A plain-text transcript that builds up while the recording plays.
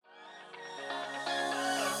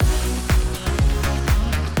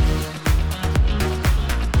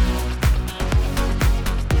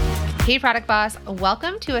Hey, Product Boss,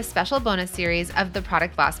 welcome to a special bonus series of the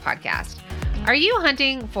Product Boss podcast. Are you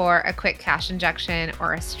hunting for a quick cash injection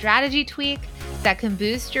or a strategy tweak that can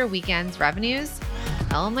boost your weekend's revenues?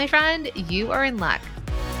 Well, my friend, you are in luck.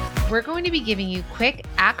 We're going to be giving you quick,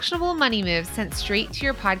 actionable money moves sent straight to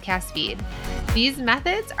your podcast feed. These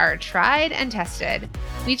methods are tried and tested.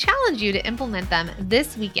 We challenge you to implement them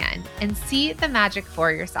this weekend and see the magic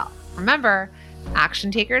for yourself. Remember, action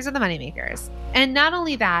takers are the money makers. And not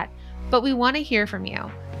only that, but we want to hear from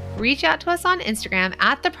you. Reach out to us on Instagram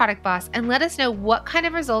at The Product Boss and let us know what kind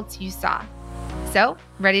of results you saw. So,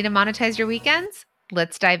 ready to monetize your weekends?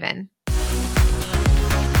 Let's dive in.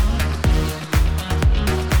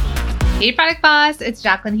 Hey, Product Boss, it's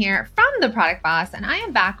Jacqueline here from The Product Boss, and I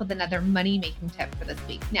am back with another money-making tip for this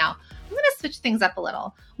week. Now, I'm going to switch things up a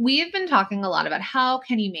little. We have been talking a lot about how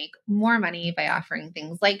can you make more money by offering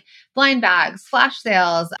things like blind bags, flash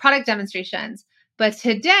sales, product demonstrations. But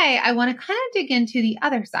today, I want to kind of dig into the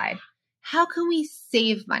other side. How can we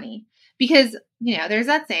save money? Because, there's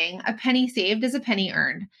that saying, a penny saved is a penny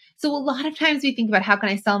earned. So a lot of times we think about how can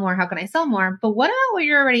I sell more? How can I sell more? But what about what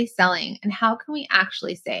you're already selling? And how can we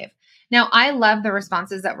actually save? Now, I love the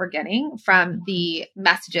responses that we're getting from the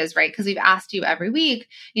messages, right? Because we've asked you every week,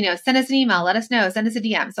 send us an email, let us know, send us a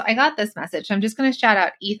DM. So I got this message. So I'm just going to shout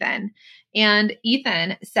out Ethan. And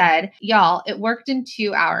Ethan said, y'all, it worked in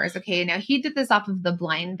 2 hours. Okay. Now he did this off of the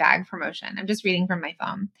blind bag promotion. I'm just reading from my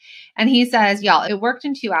phone. And he says, y'all, it worked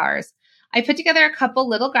in 2 hours. I put together a couple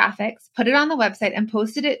little graphics, put it on the website and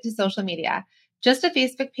posted it to social media. Just a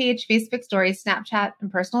Facebook page, Facebook stories, Snapchat,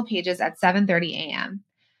 and personal pages at 7:30 a.m.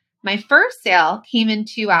 My first sale came in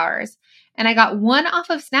 2 hours and I got one off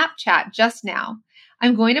of Snapchat just now.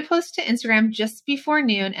 I'm going to post to Instagram just before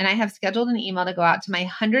noon and I have scheduled an email to go out to my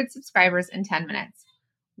 100 subscribers in 10 minutes.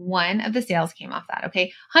 One of the sales came off that,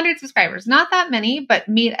 okay? 100 subscribers, not that many, but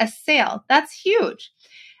made a sale. That's huge.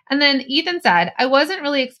 And then Ethan said, I wasn't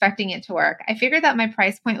really expecting it to work. I figured that my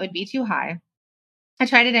price point would be too high. I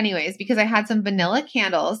tried it anyways because I had some vanilla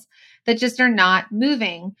candles that just are not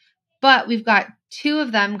moving, but we've got 2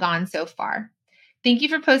 of them gone so far. Thank you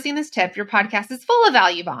for posting this tip. Your podcast is full of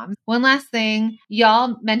value bombs. One last thing,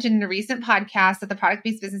 y'all mentioned in a recent podcast that the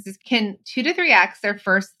product-based businesses can 2 to 3x their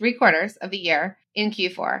first 3 quarters of the year in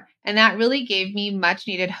Q4. And that really gave me much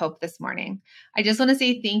needed hope this morning. I just want to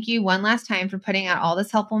say thank you one last time for putting out all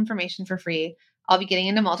this helpful information for free. I'll be getting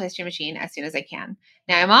into Multi-Stream Machine as soon as I can.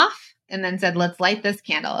 Now I'm off and then said, let's light this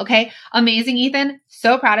candle. Okay. Amazing, Ethan.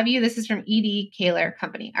 So proud of you. This is from ED Kaler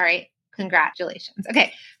Company. All right. Congratulations.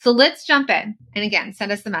 Okay, so let's jump in. And again,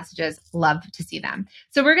 send us the messages. Love to see them.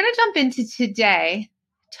 So we're going to jump into today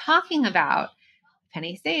talking about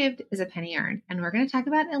penny saved is a penny earned. And we're going to talk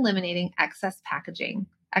about eliminating excess packaging,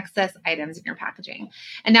 excess items in your packaging.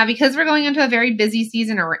 And now because we're going into a very busy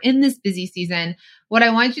season or we're in this busy season, what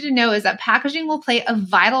I want you to know is that packaging will play a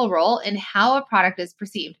vital role in how a product is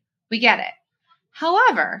perceived. We get it.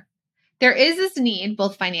 However, there is this need,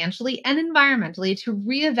 both financially and environmentally, to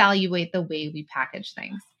reevaluate the way we package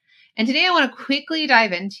things. And today I want to quickly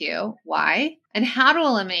dive into why and how to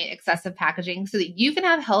eliminate excessive packaging so that you can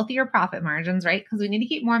have healthier profit margins, right? Because we need to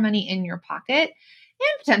keep more money in your pocket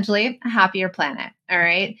and potentially a happier planet, all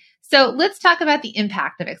right? So let's talk about the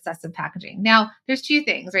impact of excessive packaging. Now, there's 2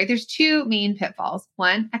 things, right? There's 2 main pitfalls.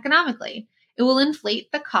 One, economically. It will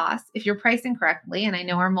inflate the cost if you're pricing correctly. And I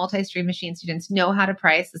know our Multi-Stream Machine students know how to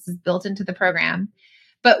price. This is built into the program.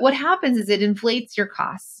 But what happens is it inflates your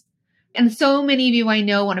costs. And so many of you I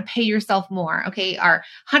know want to pay yourself more. Okay. Our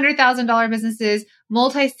 $100,000 businesses,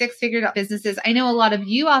 multi-6-figure businesses. I know a lot of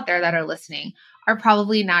you out there that are listening are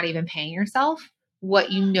probably not even paying yourself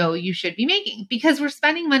what you should be making because we're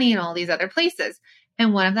spending money in all these other places.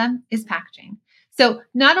 And one of them is packaging. So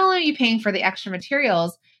not only are you paying for the extra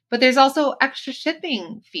materials, but there's also extra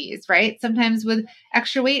shipping fees, right? Sometimes with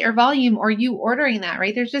extra weight or volume or you ordering that,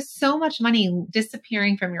 right? There's just so much money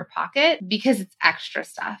disappearing from your pocket because it's extra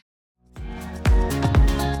stuff.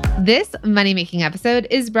 This money-making episode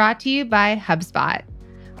is brought to you by HubSpot.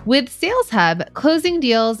 With Sales Hub, closing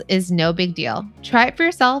deals is no big deal. Try it for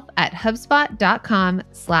yourself at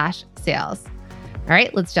HubSpot.com/sales. All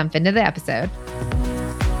right, let's jump into the episode.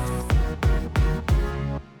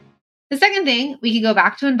 The second thing, we can go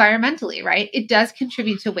back to environmentally, right? It does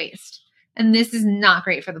contribute to waste. And this is not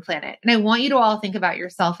great for the planet. And I want you to all think about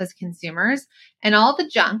yourself as consumers and all the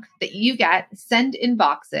junk that you get sent in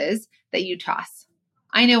boxes that you toss.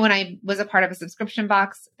 I know when I was a part of a subscription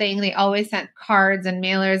box thing, they always sent cards and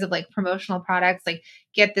mailers of like promotional products, like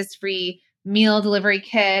get this free meal delivery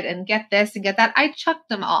kit and get this and get that. I chucked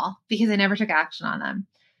them all because I never took action on them.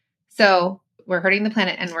 So we're hurting the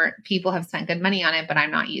planet and people have spent good money on it, but I'm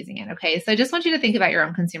not using it. Okay. So I just want you to think about your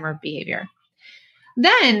own consumer behavior.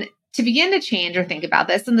 Then to begin to change or think about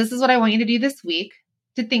this, and this is what I want you to do this week,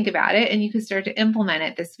 to think about it, and you can start to implement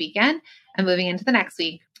it this weekend and moving into the next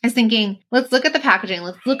week, is thinking, let's look at the packaging.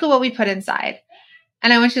 Let's look at what we put inside.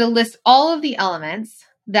 And I want you to list all of the elements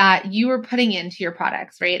that you are putting into your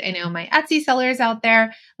products, right? I know my Etsy sellers out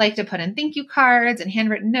there like to put in thank you cards and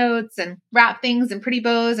handwritten notes and wrap things in pretty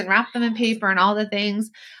bows and wrap them in paper and all the things.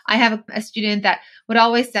 I have a student that would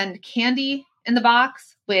always send candy in the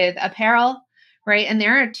box with apparel, right? And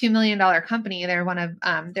they're a $2 million company. They're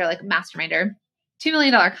they're like Masterminder. $2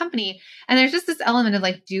 million company. And there's just this element of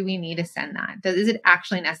like, do we need to send that? Is it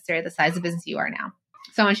actually necessary the size of business you are now?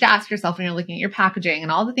 So I want you to ask yourself when you're looking at your packaging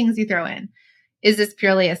and all the things you throw in, is this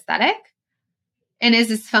purely aesthetic? And is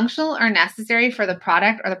this functional or necessary for the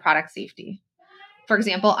product or the product safety? For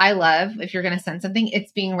example, I love, if you're going to send something,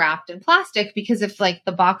 it's being wrapped in plastic, because if like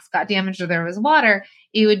the box got damaged or there was water,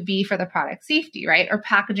 it would be for the product safety, right? Or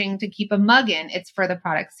packaging to keep a mug in, it's for the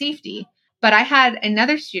product safety. But I had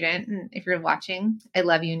another student, and if you're watching, I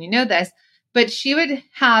love you and you know this, but she would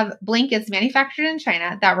have blankets manufactured in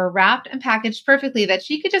China that were wrapped and packaged perfectly that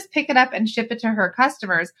she could just pick it up and ship it to her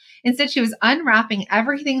customers. Instead, she was unwrapping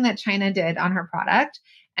everything that China did on her product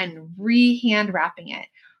and hand wrapping it.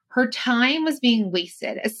 Her time was being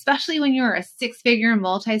wasted, especially when you're a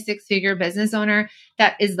multi-six-figure business owner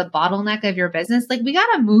that is the bottleneck of your business. Like, we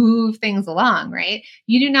got to move things along, right?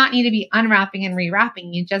 You do not need to be unwrapping and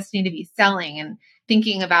rewrapping. You just need to be selling and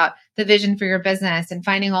thinking about the vision for your business and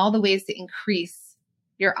finding all the ways to increase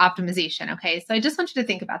your optimization. Okay. So I just want you to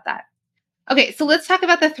think about that. Okay, so let's talk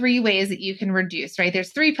about the 3 ways that you can reduce, right?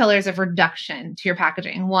 There's 3 pillars of reduction to your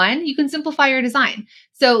packaging. 1, you can simplify your design.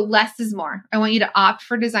 So less is more. I want you to opt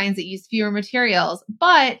for designs that use fewer materials,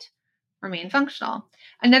 but remain functional.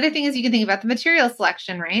 Another thing is you can think about the material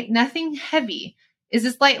selection, right? Nothing heavy. Is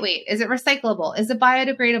this lightweight? Is it recyclable? Is it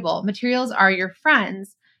biodegradable? Materials are your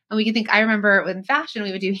friends. And we can think, I remember in fashion,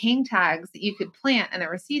 we would do hang tags that you could plant and there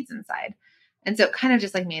were seeds inside. And so it kind of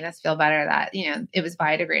just like made us feel better that, it was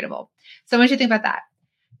biodegradable. So I want you to think about that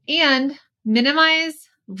and minimize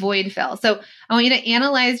void fill. So I want you to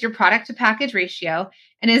analyze your product to package ratio.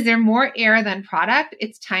 And is there more air than product?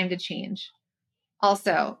 It's time to change.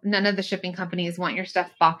 Also, none of the shipping companies want your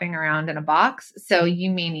stuff bopping around in a box. So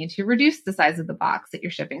you may need to reduce the size of the box that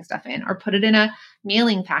you're shipping stuff in or put it in a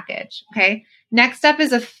mailing package. Okay. Next up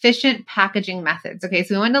is efficient packaging methods. Okay.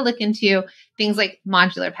 So we want to look into things like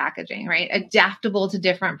modular packaging, right? Adaptable to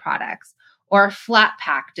different products, or a flat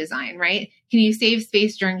pack design, right? Can you save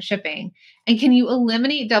space during shipping? And can you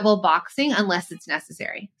eliminate double boxing unless it's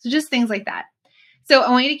necessary? So just things like that. So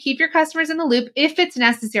I want you to keep your customers in the loop if it's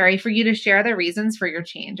necessary for you to share the reasons for your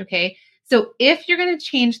change, okay? So if you're going to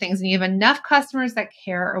change things and you have enough customers that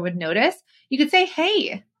care or would notice, you could say,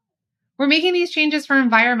 hey, we're making these changes for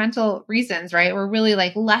environmental reasons, right? We're really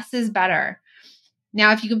like less is better.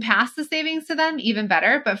 Now, if you can pass the savings to them, even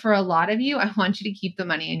better. But for a lot of you, I want you to keep the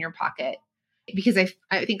money in your pocket because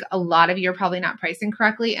I think a lot of you are probably not pricing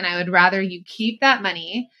correctly. And I would rather you keep that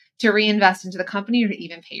money to reinvest into the company or to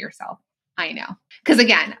even pay yourself. I know. Because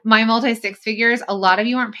again, my multi-6 figures, a lot of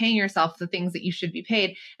you aren't paying yourself the things that you should be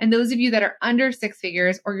paid. And those of you that are under 6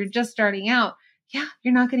 figures or you're just starting out, yeah,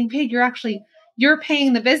 you're not getting paid. You're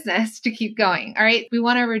paying the business to keep going. All right. We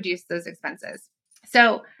want to reduce those expenses.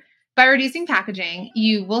 So by reducing packaging,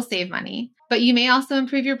 you will save money, but you may also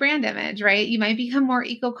improve your brand image, right? You might become more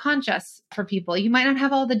eco-conscious for people. You might not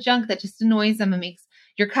have all the junk that just annoys them and makes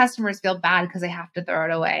your customers feel bad because they have to throw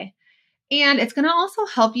it away. And it's going to also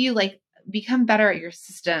help you become better at your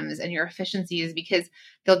systems and your efficiencies because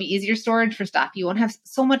there'll be easier storage for stuff. You won't have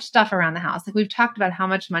so much stuff around the house. Like we've talked about how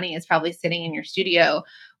much money is probably sitting in your studio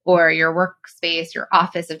or your workspace, your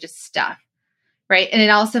office of just stuff, right? And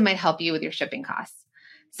it also might help you with your shipping costs.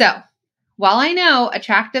 So while I know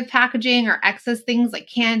attractive packaging or excess things like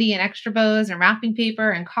candy and extra bows and wrapping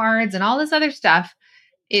paper and cards and all this other stuff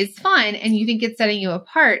is fun and you think it's setting you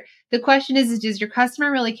apart, the question is does your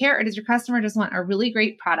customer really care or does your customer just want a really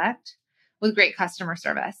great product with great customer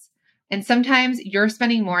service? And sometimes you're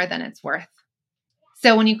spending more than it's worth.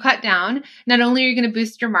 So when you cut down, not only are you going to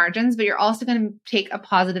boost your margins, but you're also going to take a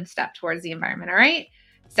positive step towards the environment. All right.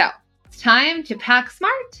 So it's time to pack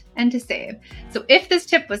smart and to save. So if this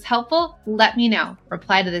tip was helpful, let me know.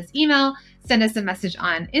 Reply to this email, send us a message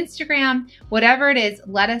on Instagram, whatever it is,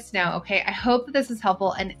 let us know. Okay. I hope that this is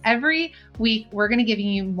helpful. And every week we're going to give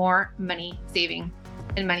you more money saving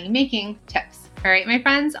and money making tips. All right, my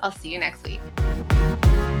friends, I'll see you next week.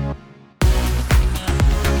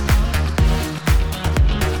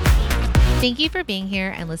 Thank you for being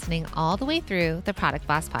here and listening all the way through the Product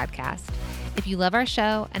Boss podcast. If you love our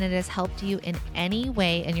show and it has helped you in any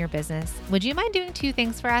way in your business, would you mind doing 2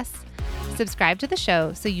 things for us? Subscribe to the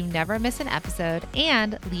show so you never miss an episode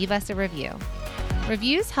and leave us a review.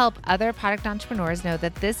 Reviews help other product entrepreneurs know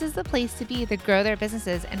that this is the place to be to grow their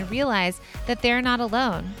businesses and realize that they're not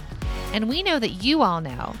alone. And we know that you all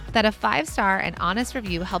know that a 5-star and honest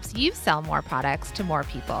review helps you sell more products to more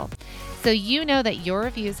people. So you know that your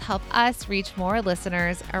reviews help us reach more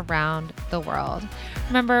listeners around the world.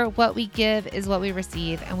 Remember, what we give is what we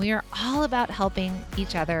receive, and we are all about helping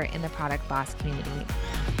each other in the Product Boss community.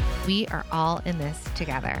 We are all in this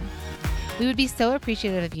together. We would be so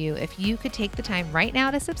appreciative of you if you could take the time right now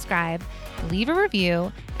to subscribe, leave a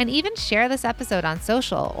review, and even share this episode on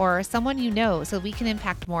social or someone you know so we can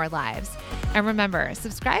impact more lives. And remember,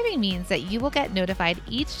 subscribing means that you will get notified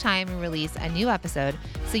each time we release a new episode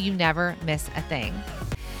so you never miss a thing.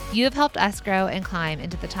 You have helped us grow and climb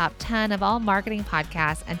into the top 10 of all marketing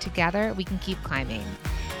podcasts, and together we can keep climbing.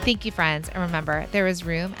 Thank you, friends, and remember, there is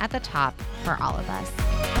room at the top for all of us.